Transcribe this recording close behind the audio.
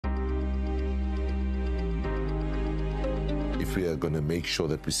if we are going to make sure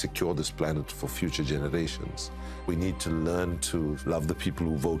that we secure this planet for future generations, we need to learn to love the people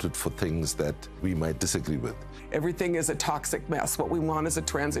who voted for things that we might disagree with. Everything is a toxic mess. What we want is a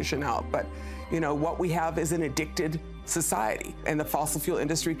transition out. But, what we have is an addicted society. And the fossil fuel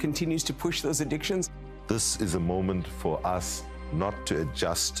industry continues to push those addictions. This is a moment for us not to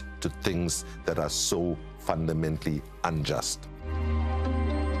adjust to things that are so fundamentally unjust.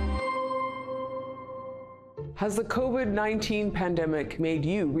 Has the COVID-19 pandemic made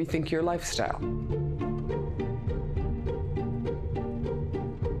you rethink your lifestyle?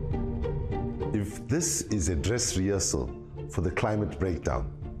 If this is a dress rehearsal for the climate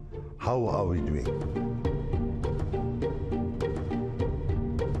breakdown, how are we doing?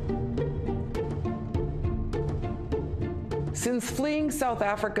 Since fleeing South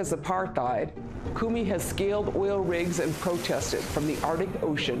Africa's apartheid, Kumi has scaled oil rigs and protested from the Arctic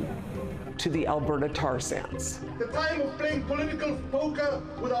Ocean to the Alberta tar sands. The time of playing political poker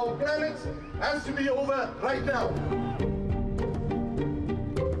with our planet has to be over right now.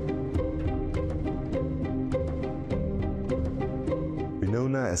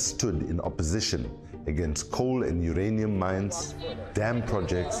 Winona has stood in opposition against coal and uranium mines, dam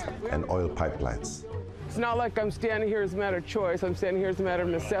projects, and oil pipelines. It's not like I'm standing here as a matter of choice. I'm standing here as a matter of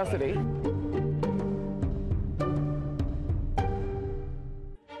necessity.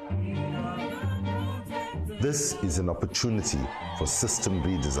 This is an opportunity for system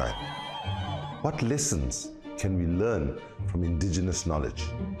redesign. What lessons can we learn from Indigenous knowledge?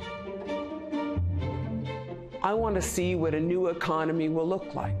 I want to see what a new economy will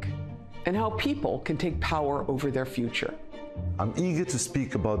look like and how people can take power over their future. I'm eager to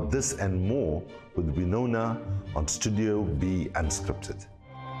speak about this and more with Winona on Studio B Unscripted.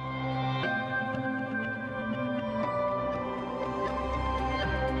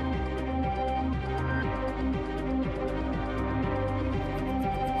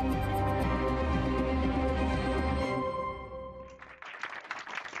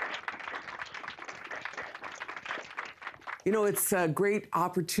 It's a great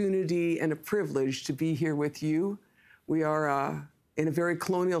opportunity and a privilege to be here with you. We are in a very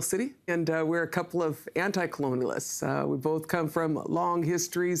colonial city, and we're a couple of anti-colonialists. We both come from long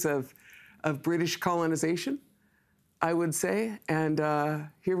histories of British colonization, I would say, and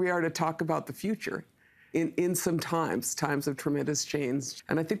here we are to talk about the future in some times of tremendous change.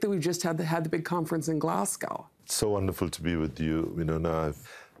 And I think that we've just had the big conference in Glasgow. It's so wonderful to be with you, Winona.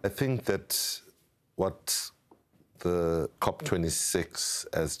 I think that what the COP26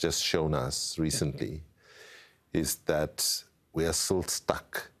 has just shown us recently is that we are still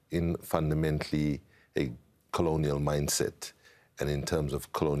stuck in fundamentally a colonial mindset and in terms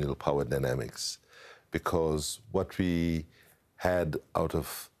of colonial power dynamics. Because what we had out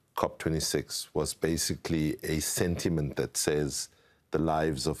of COP26 was basically a sentiment that says the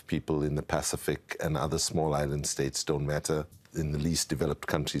lives of people in the Pacific and other small island states don't matter, in the least developed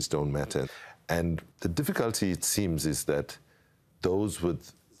countries don't matter. And the difficulty, it seems, is that those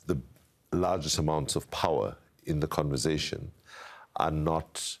with the largest amounts of power in the conversation are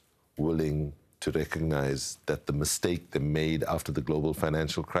not willing to recognize that the mistake they made after the global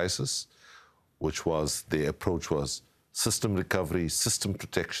financial crisis, which was their approach was system recovery, system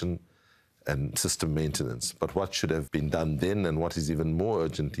protection, and system maintenance. But what should have been done then, and what is even more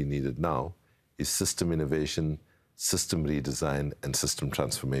urgently needed now, is system innovation, system redesign, and system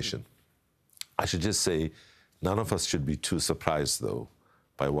transformation. I should just say, none of us should be too surprised, though,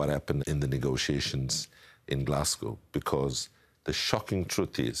 by what happened in the negotiations in Glasgow, because the shocking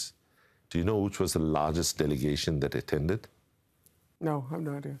truth is, do you know which was the largest delegation that attended? No, I have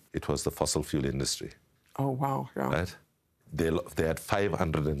no idea. It was the fossil fuel industry. Oh, wow, yeah. Right? They had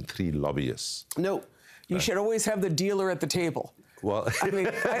 503 lobbyists. No, you should always have the dealer at the table. Well,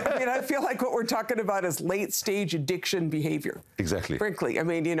 I feel like what we're talking about is late-stage addiction behavior. Exactly. Frankly,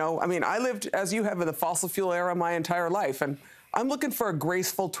 I lived, as you have, in the fossil fuel era my entire life, and I'm looking for a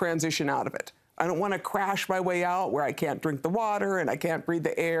graceful transition out of it. I don't want to crash my way out where I can't drink the water and I can't breathe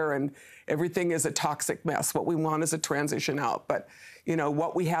the air and everything is a toxic mess. What we want is a transition out. But,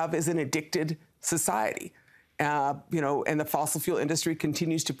 what we have is an addicted society. And the fossil fuel industry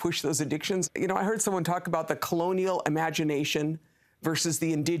continues to push those addictions. I heard someone talk about the colonial imagination versus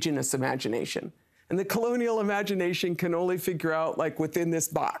the indigenous imagination. And the colonial imagination can only figure out, within this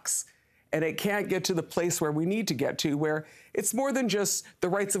box. And it can't get to the place where we need to get to, where it's more than just the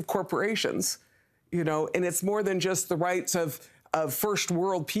rights of corporations, and it's more than just the rights of first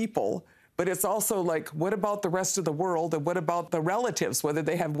world people, but it's also what about the rest of the world, and what about the relatives, whether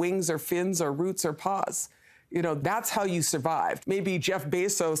they have wings or fins or roots or paws? That's how you survive. Maybe Jeff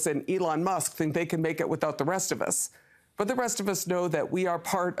Bezos and Elon Musk think they can make it without the rest of us. But the rest of us know that we are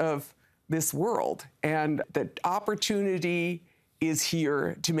part of this world and that opportunity is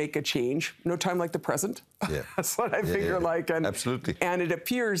here to make a change. No time like the present. Yeah. That's what I figure like. And, absolutely. And it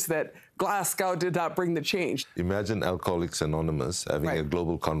appears that Glasgow did not bring the change. Imagine Alcoholics Anonymous having a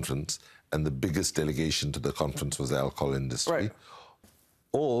global conference and the biggest delegation to the conference was the alcohol industry. Right.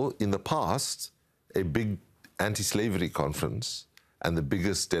 Or in the past, a big anti-slavery conference and the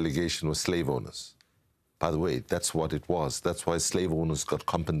biggest delegation was slave owners. By the way, that's what it was. That's why slave owners got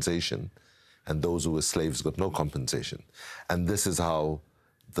compensation and those who were slaves got no compensation. And this is how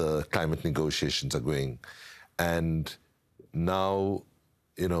the climate negotiations are going. And now,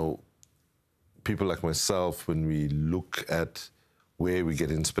 you know, people like myself, when we look at where we get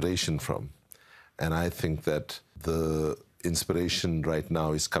inspiration from, and I think that the inspiration right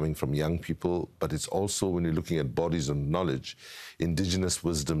now is coming from young people, but it's also when you're looking at bodies of knowledge, Indigenous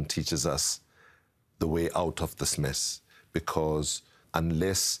wisdom teaches us the way out of this mess, because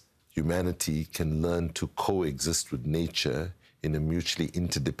unless humanity can learn to coexist with nature in a mutually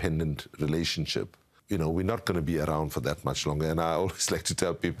interdependent relationship, you know, we're not going to be around for that much longer. And I always like to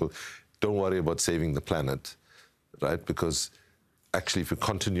tell people, don't worry about saving the planet, right? Because actually, if we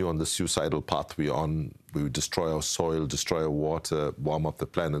continue on the suicidal path we're on, we would destroy our soil, destroy our water, warm up the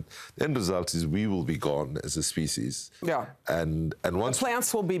planet. The end result is we will be gone as a species. Yeah. And once the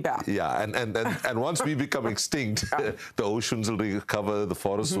plants will be back. Yeah, and once we become extinct, the oceans will recover, the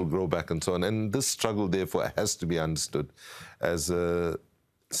forests will grow back, and so on. And this struggle, therefore, has to be understood as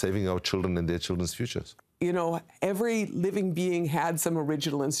saving our children and their children's futures. You know, every living being had some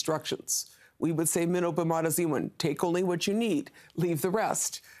original instructions. We would say, Mino Bamadaziwan, take only what you need, leave the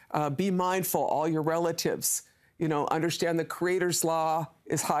rest. Be mindful, all your relatives. You know, understand the Creator's law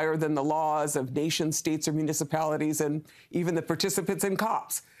is higher than the laws of nations, states, or municipalities, and even the participants in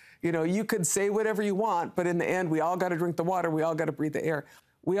COPs. You know, you could say whatever you want, but in the end, we all got to drink the water, we all got to breathe the air.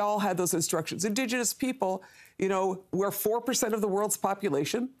 We all had those instructions. Indigenous people, you know, we're 4% of the world's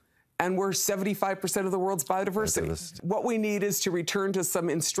population, and we're 75% of the world's biodiversity. What we need is to return to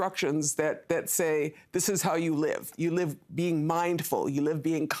some instructions that say, this is how you live. You live being mindful, you live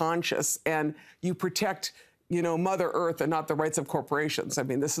being conscious, and you protect, you know, Mother Earth and not the rights of corporations. I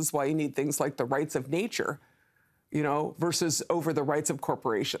mean, this is why you need things like the rights of nature, you know, versus over the rights of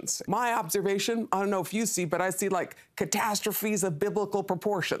corporations. My observation, I don't know if you see, but I see like catastrophes of biblical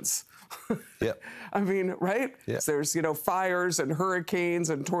proportions. Yeah. I mean, right? Yeah. So there's, you know, fires and hurricanes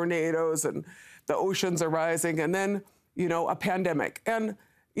and tornadoes and the oceans are rising and then, you know, a pandemic. And,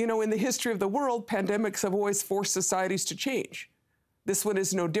 you know, in the history of the world, pandemics have always forced societies to change. This one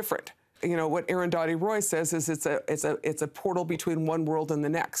is no different. You know, what Arundhati Roy says is it's a portal between one world and the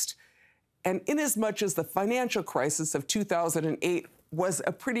next. And inasmuch as the financial crisis of 2008 was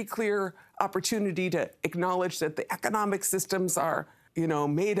a pretty clear opportunity to acknowledge that the economic systems are, you know,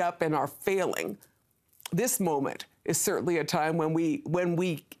 made up and are failing, this moment is certainly a time when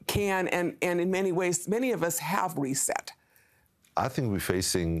we can and in many ways, many of us have reset. I think we're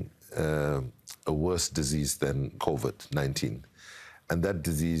facing a worse disease than COVID-19. And that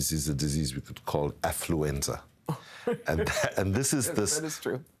disease is a disease we could call affluenza. And this is this, that is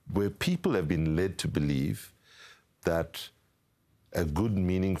true. Where people have been led to believe that a good,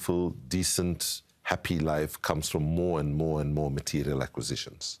 meaningful, decent, happy life comes from more and more and more material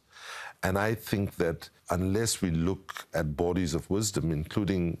acquisitions. And I think that unless we look at bodies of wisdom,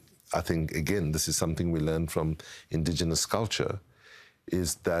 including, I think, again, this is something we learn from Indigenous culture,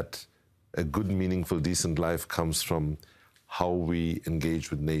 is that a good, meaningful, decent life comes from how we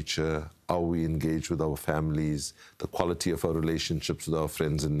engage with nature, how we engage with our families, the quality of our relationships with our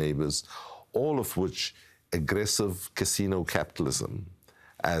friends and neighbors, all of which aggressive casino capitalism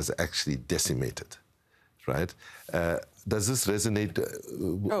has actually decimated, right? Does this resonate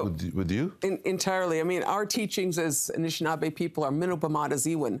with you? Entirely. I mean, our teachings as Anishinaabe people are Mino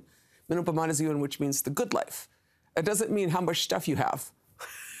Bamadaziwan, which means the good life. It doesn't mean how much stuff you have.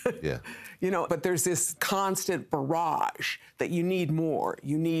 Yeah. You know, but there's this constant barrage that you need more,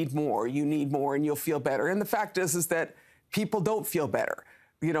 you need more, you need more, and you'll feel better. And the fact is that people don't feel better.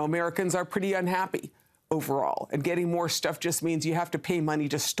 You know, Americans are pretty unhappy overall, and getting more stuff just means you have to pay money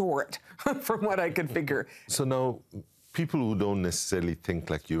to store it, from what I can figure. So now, people who don't necessarily think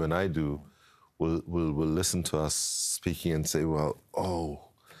like you and I do will listen to us speaking and say, well, oh,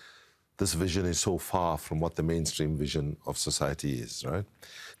 this vision is so far from what the mainstream vision of society is, right?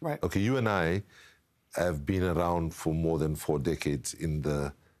 Right. Okay, you and I have been around for more than 4 decades in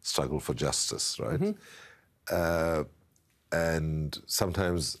the struggle for justice, right? Mm-hmm. And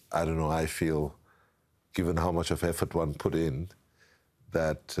sometimes, I don't know, I feel, given how much of effort one put in,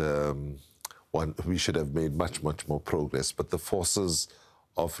 that we should have made much, much more progress. But the forces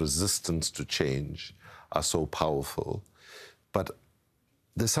of resistance to change are so powerful. But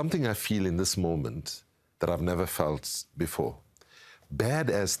there's something I feel in this moment that I've never felt before. Bad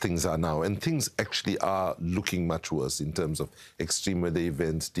as things are now, and things actually are looking much worse in terms of extreme weather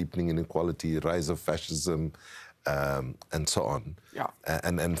events, deepening inequality, rise of fascism, and so on,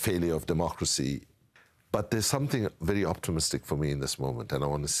 and failure of democracy. But there's something very optimistic for me in this moment, and I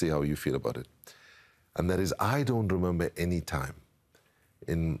want to see how you feel about it. And that is, I don't remember any time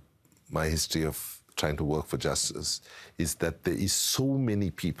in my history of trying to work for justice, is that there is so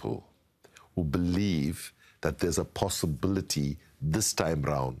many people who believe that there's a possibility this time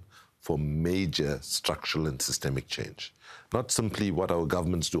round for major structural and systemic change. Not simply what our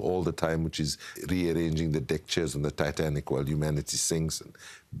governments do all the time, which is rearranging the deck chairs on the Titanic while humanity sinks, and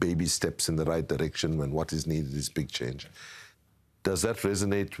baby steps in the right direction when what is needed is big change. Does that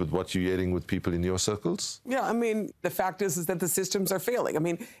resonate with what you're hearing with people in your circles? Yeah, I mean, the fact is that the systems are failing. I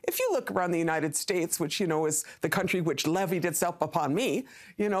mean, if you look around the United States, which, you know, is the country which levied itself upon me,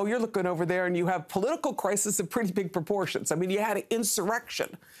 you know, you're looking over there and you have political crisis of pretty big proportions. I mean, you had an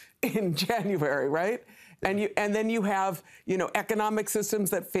insurrection in January, right? And then you have, you know, economic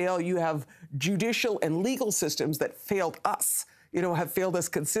systems that fail. You have judicial and legal systems that failed us. You know, have failed us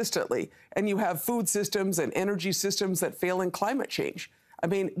consistently. And you have food systems and energy systems that fail in climate change. I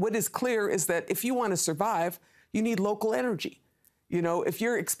mean, what is clear is that if you want to survive, you need local energy. You know, if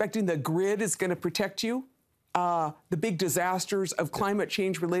you're expecting the grid is going to protect you, the big disasters of climate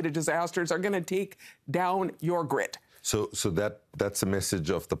change-related disasters are going to take down your grid. So that's a message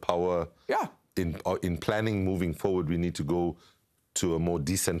of the power. Yeah. In planning moving forward, we need to go to a more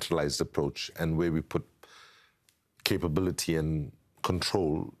decentralized approach, and where we put capability and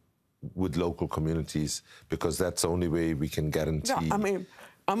control with local communities, because that's the only way we can guarantee. Yeah, I mean,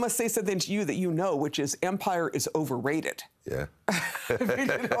 I must say something to you that you know, which is empire is overrated. Yeah. You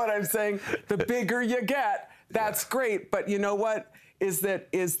know what I'm saying? The bigger you get, that's great. But you know what? Is that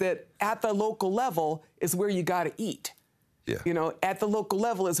at the local level is where you got to eat. Yeah. You know, at the local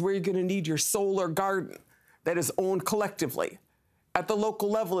level is where you're going to need your solar garden that is owned collectively. At the local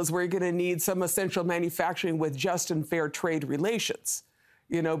level is where you're going to need some essential manufacturing with just and fair trade relations,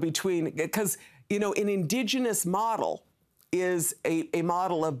 you know, because, you know, an indigenous model is a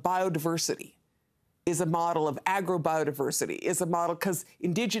model of biodiversity, is a model of agrobiodiversity, is a model, because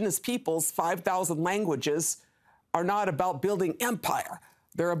indigenous peoples, 5,000 languages, are not about building empire.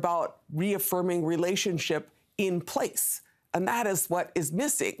 They're about reaffirming relationship in place. And that is what is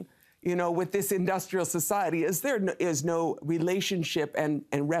missing, you know, with this industrial society, is there is no relationship and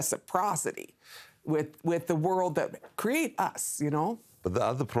reciprocity with the world that create us, you know? But the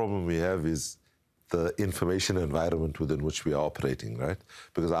other problem we have is the information environment within which we are operating, right?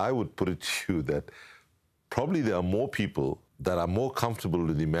 Because I would put it to you that probably there are more people that are more comfortable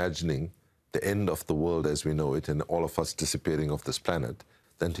with imagining the end of the world as we know it and all of us disappearing off this planet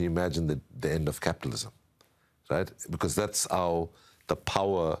than to imagine the end of capitalism, right? Because that's how the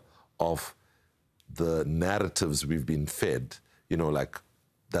power of the narratives we've been fed, you know, like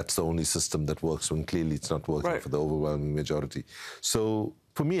that's the only system that works when clearly it's not working for the overwhelming majority. So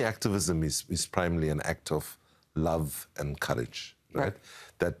for me, activism is primarily an act of love and courage, right?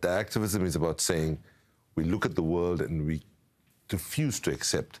 That the activism is about saying we look at the world and we refuse to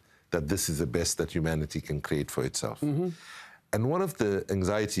accept that this is the best that humanity can create for itself. Mm-hmm. And one of the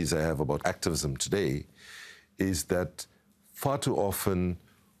anxieties I have about activism today is that far too often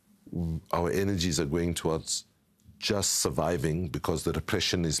our energies are going towards just surviving because the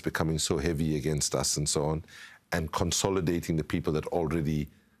repression is becoming so heavy against us and so on, and consolidating the people that already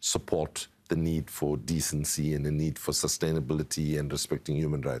support the need for decency and the need for sustainability and respecting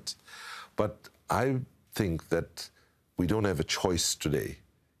human rights. But I think that we don't have a choice today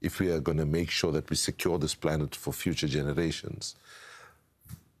if we are going to make sure that we secure this planet for future generations,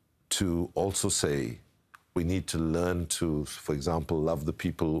 to also say we need to learn to, for example, love the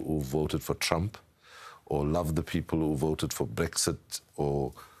people who voted for Trump, or love the people who voted for Brexit,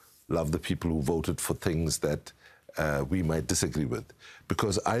 or love the people who voted for things that we might disagree with.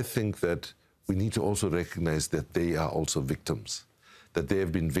 Because I think that we need to also recognize that they are also victims, that they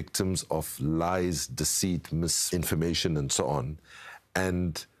have been victims of lies, deceit, misinformation, and so on.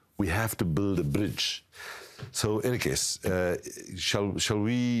 And we have to build a bridge. So in any case, shall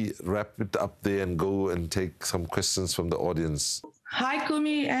we wrap it up there and go and take some questions from the audience? Hi,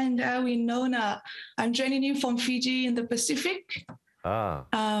 Kumi and Winona. I'm joining you from Fiji in the Pacific. My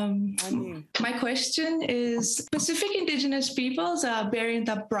question is, Pacific Indigenous peoples are bearing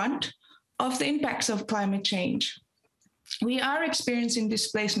the brunt of the impacts of climate change. We are experiencing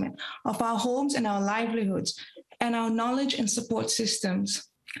displacement of our homes and our livelihoods and our knowledge and support systems.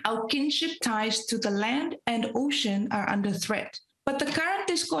 Our kinship ties to the land and ocean are under threat. But the current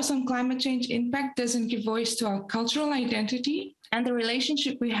discourse on climate change impact doesn't give voice to our cultural identity and the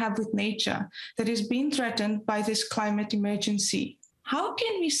relationship we have with nature that is being threatened by this climate emergency. How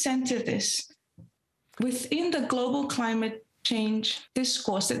can we center this within the global climate change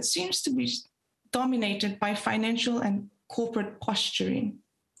discourse that seems to be dominated by financial and corporate posturing?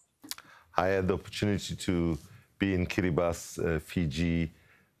 I had the opportunity to be in Kiribati, Fiji,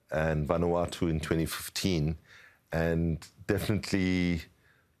 and Vanuatu in 2015, and definitely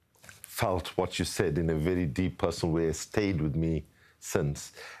felt what you said in a very deep personal way, has stayed with me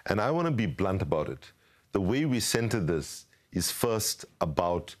since. And I want to be blunt about it. The way we center this is first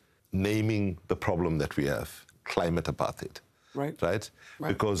about naming the problem that we have, climate apartheid. Right?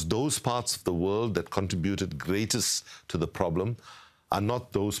 Because those parts of the world that contributed greatest to the problem are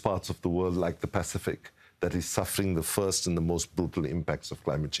not those parts of the world like the Pacific that is suffering the first and the most brutal impacts of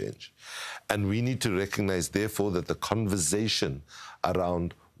climate change. And we need to recognize, therefore, that the conversation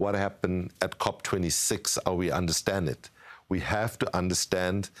around what happened at COP26, how we understand it, we have to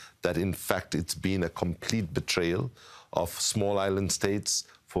understand that, in fact, it's been a complete betrayal of small island states,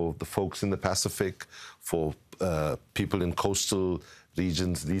 for the folks in the Pacific, for people in coastal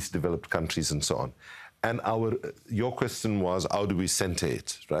regions, least developed countries, and so on. And your question was, how do we center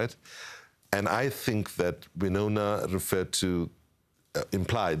it, right? And I think that Winona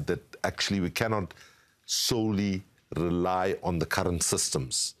implied that actually we cannot solely rely on the current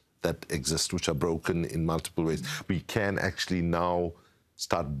systems that exist, which are broken in multiple ways. We can actually now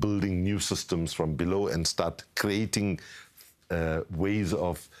start building new systems from below and start creating ways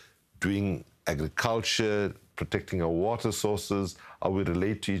of doing agriculture, protecting our water sources, how we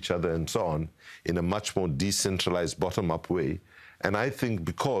relate to each other and so on, in a much more decentralized, bottom-up way. And I think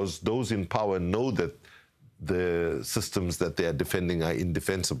because those in power know that the systems that they are defending are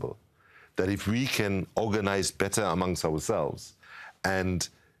indefensible, that if we can organize better amongst ourselves and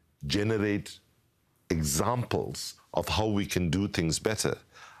generate examples of how we can do things better,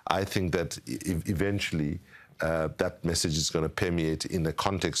 I think that eventually that message is going to permeate in a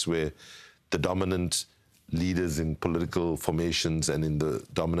context where the dominant leaders in political formations and in the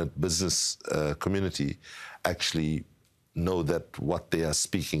dominant business community actually know that what they are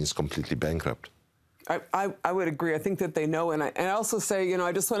speaking is completely bankrupt. I would agree. I think that they know. And I also say, you know,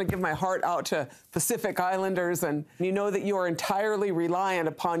 I just want to give my heart out to Pacific Islanders. And you know that you are entirely reliant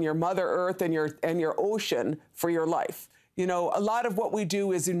upon your Mother Earth and your ocean for your life. You know, a lot of what we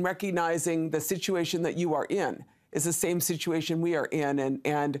do is in recognizing the situation that you are in is the same situation we are in.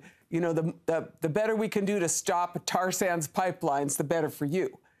 And you know, the better we can do to stop tar sands pipelines, the better for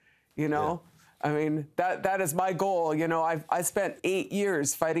you, you know? Yeah. I mean, that is my goal. You know, I spent 8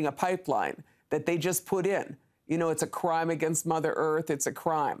 years fighting a pipeline that they just put in. You know, it's a crime against Mother Earth. It's a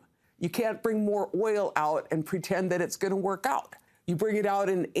crime. You can't bring more oil out and pretend that it's going to work out. You bring it out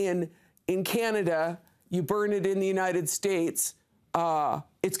in Canada, you burn it in the United States,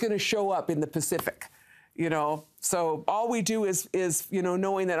 it's going to show up in the Pacific. You know, so all we do is you know,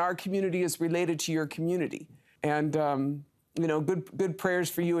 knowing that our community is related to your community, and you know, good prayers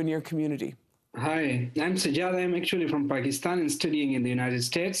for you and your community. Hi, I'm Sajjad. I'm actually from Pakistan and studying in the United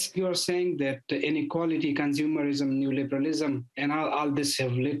States. You are saying that inequality, consumerism, neoliberalism, and all this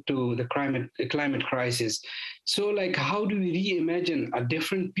have led to the climate crisis. So, like, how do we reimagine a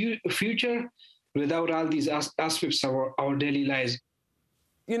different future without all these aspects of our daily lives?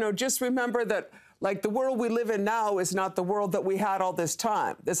 You know, just remember that, like, the world we live in now is not the world that we had all this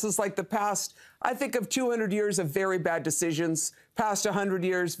time. This is like the past, I think, of 200 years of very bad decisions, past 100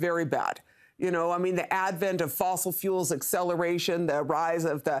 years, very bad. You know, I mean, the advent of fossil fuels acceleration, the rise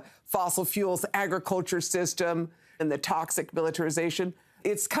of the fossil fuels agriculture system, and the toxic militarization,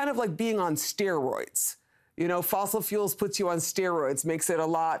 it's kind of like being on steroids. You know, fossil fuels puts you on steroids, makes it a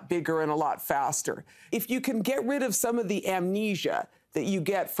lot bigger and a lot faster. If you can get rid of some of the amnesia that you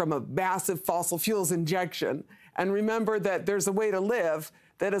get from a massive fossil fuels injection, and remember that there's a way to live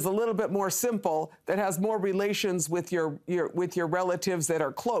that is a little bit more simple, that has more relations with your relatives that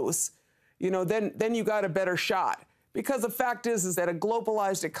are close, you know, then you got a better shot. Because the fact is that a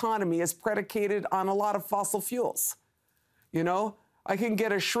globalized economy is predicated on a lot of fossil fuels. You know, I can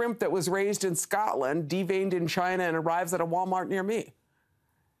get a shrimp that was raised in Scotland, deveined in China, and arrives at a Walmart near me.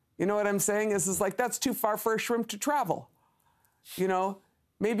 You know what I'm saying? Is like, that's too far for a shrimp to travel. You know,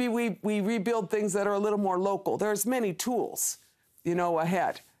 maybe we rebuild things that are a little more local. There's many tools, you know,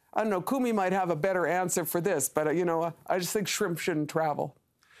 ahead. I don't know, Kumi might have a better answer for this, but, you know, I just think shrimp shouldn't travel.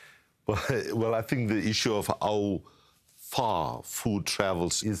 Well, I think the issue of how far food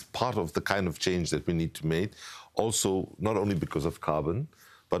travels is part of the kind of change that we need to make. Also, not only because of carbon,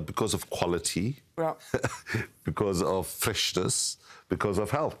 but because of quality, Yeah. because of freshness, because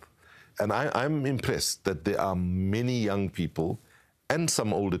of health. And I'm impressed that there are many young people and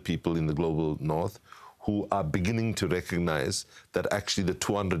some older people in the global north who are beginning to recognize that actually the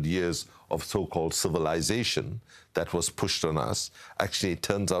 200 years of so-called civilization that was pushed on us actually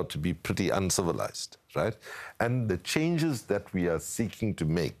turns out to be pretty uncivilized, right? And the changes that we are seeking to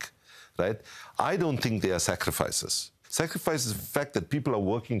make, right, I don't think they are sacrifices. Sacrifice is the fact that people are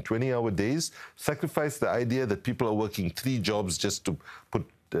working 20-hour days. Sacrifice the idea that people are working 3 jobs just to put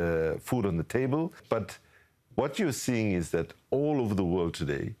food on the table. But what you're seeing is that all over the world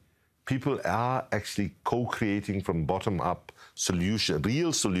today, people are actually co-creating from bottom-up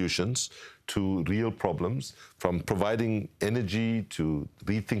real solutions to real problems, from providing energy to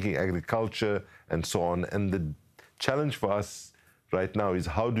rethinking agriculture and so on. And the challenge for us right now is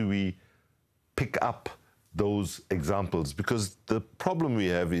how do we pick up those examples? Because the problem we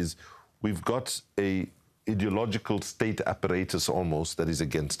have is we've got a ideological state apparatus almost that is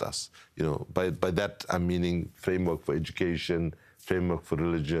against us. You know, by that I'm meaning framework for education, framework for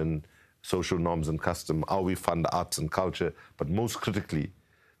religion, social norms and custom, how we fund arts and culture, but most critically,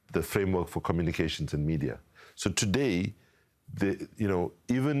 the framework for communications and media. So today,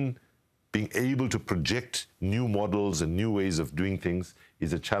 even being able to project new models and new ways of doing things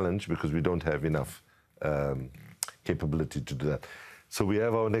is a challenge because we don't have enough capability to do that. So we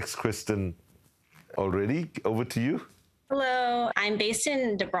have our next question already. Over to you. Hello, I'm based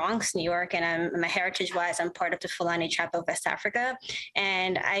in the Bronx, New York, and I'm heritage-wise, I'm part of the Fulani tribe of West Africa.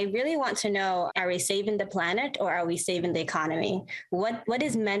 And I really want to know, are we saving the planet or are we saving the economy? What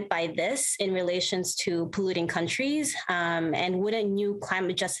is meant by this in relations to polluting countries? And wouldn't new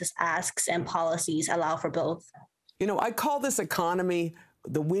climate justice asks and policies allow for both? You know, I call this economy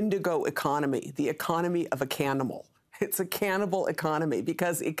the Wendigo economy, the economy of a cannibal. It's a cannibal economy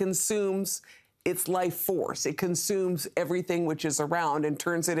because it consumes its life force. It consumes everything which is around and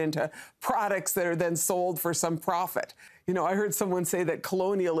turns it into products that are then sold for some profit. You know, I heard someone say that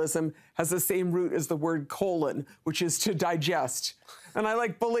colonialism has the same root as the word colon, which is to digest. And I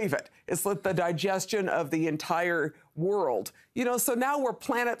believe it. It's like the digestion of the entire world. You know, so now we're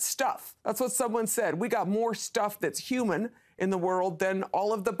planet stuff. That's what someone said. We got more stuff that's human in the world than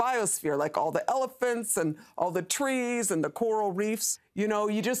all of the biosphere, like all the elephants and all the trees and the coral reefs. You know,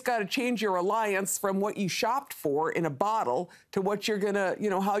 you just got to change your alliance from what you shopped for in a bottle to what you're gonna,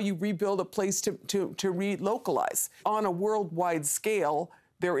 you know, how you rebuild a place to relocalize. On a worldwide scale,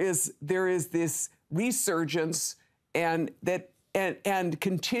 there is this resurgence and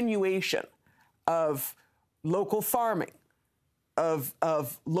continuation of local farming, of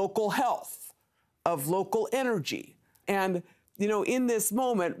local health, of local energy. And, you know, in this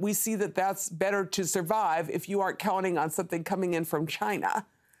moment, we see that that's better to survive if you aren't counting on something coming in from China,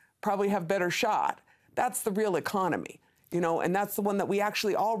 probably have better shot. That's the real economy, you know, and that's the one that we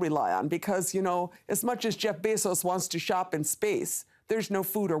actually all rely on because, you know, as much as Jeff Bezos wants to shop in space, there's no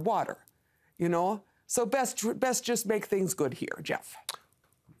food or water, you know? So best just make things good here, Jeff.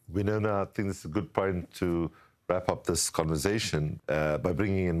 Winona, I think this is a good point to wrap up this conversation by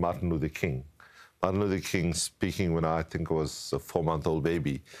bringing in Martin Luther King. Martin Luther King, speaking when I think I was a 4-month-old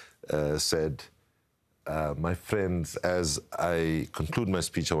baby, said, my friends, as I conclude my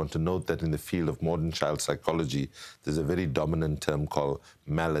speech, I want to note that in the field of modern child psychology, there's a very dominant term called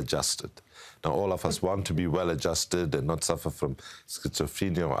maladjusted. Now, all of us want to be well-adjusted and not suffer from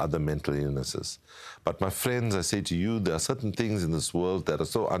schizophrenia or other mental illnesses. But my friends, I say to you, there are certain things in this world that are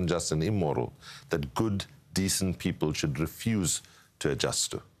so unjust and immoral that good, decent people should refuse to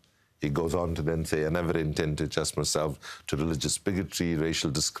adjust to. He goes on to then say, I never intend to adjust myself to religious bigotry,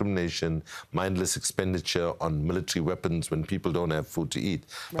 racial discrimination, mindless expenditure on military weapons when people don't have food to eat.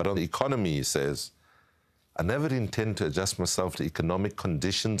 Right. But on the economy, he says, I never intend to adjust myself to economic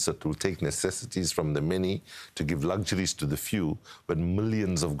conditions that will take necessities from the many to give luxuries to the few when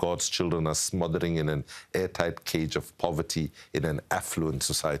millions of God's children are smothering in an airtight cage of poverty in an affluent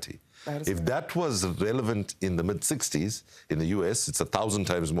society. If that was relevant in the mid-60s in the US, it's 1,000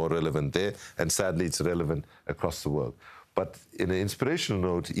 times more relevant there, and sadly it's relevant across the world. But in an inspirational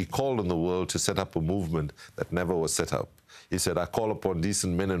note, he called on the world to set up a movement that never was set up. He said, I call upon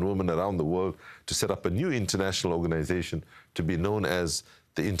decent men and women around the world to set up a new international organization to be known as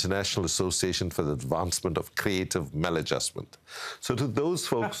the International Association for the Advancement of Creative Maladjustment. So to those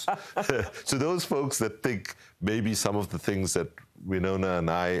folks, that think maybe some of the things that Winona and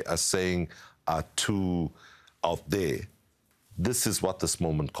I are saying are too out there, this is what this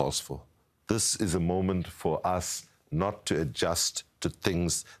moment calls for. This is a moment for us not to adjust to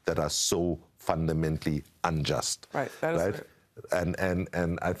things that are so fundamentally unjust. Right, that is right.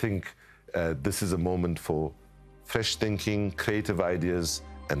 And I think this is a moment for fresh thinking, creative ideas,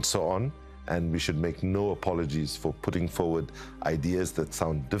 and so on. And we should make no apologies for putting forward ideas that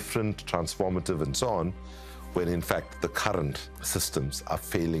sound different, transformative, and so on, when in fact the current systems are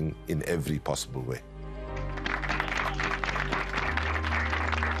failing in every possible way.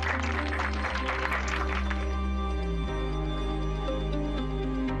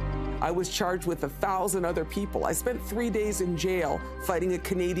 I was charged with 1,000 other people. I spent 3 days in jail fighting a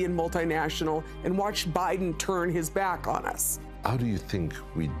Canadian multinational and watched Biden turn his back on us. How do you think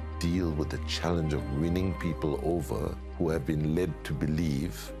we deal with the challenge of winning people over who have been led to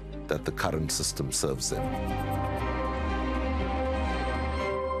believe that the current system serves them?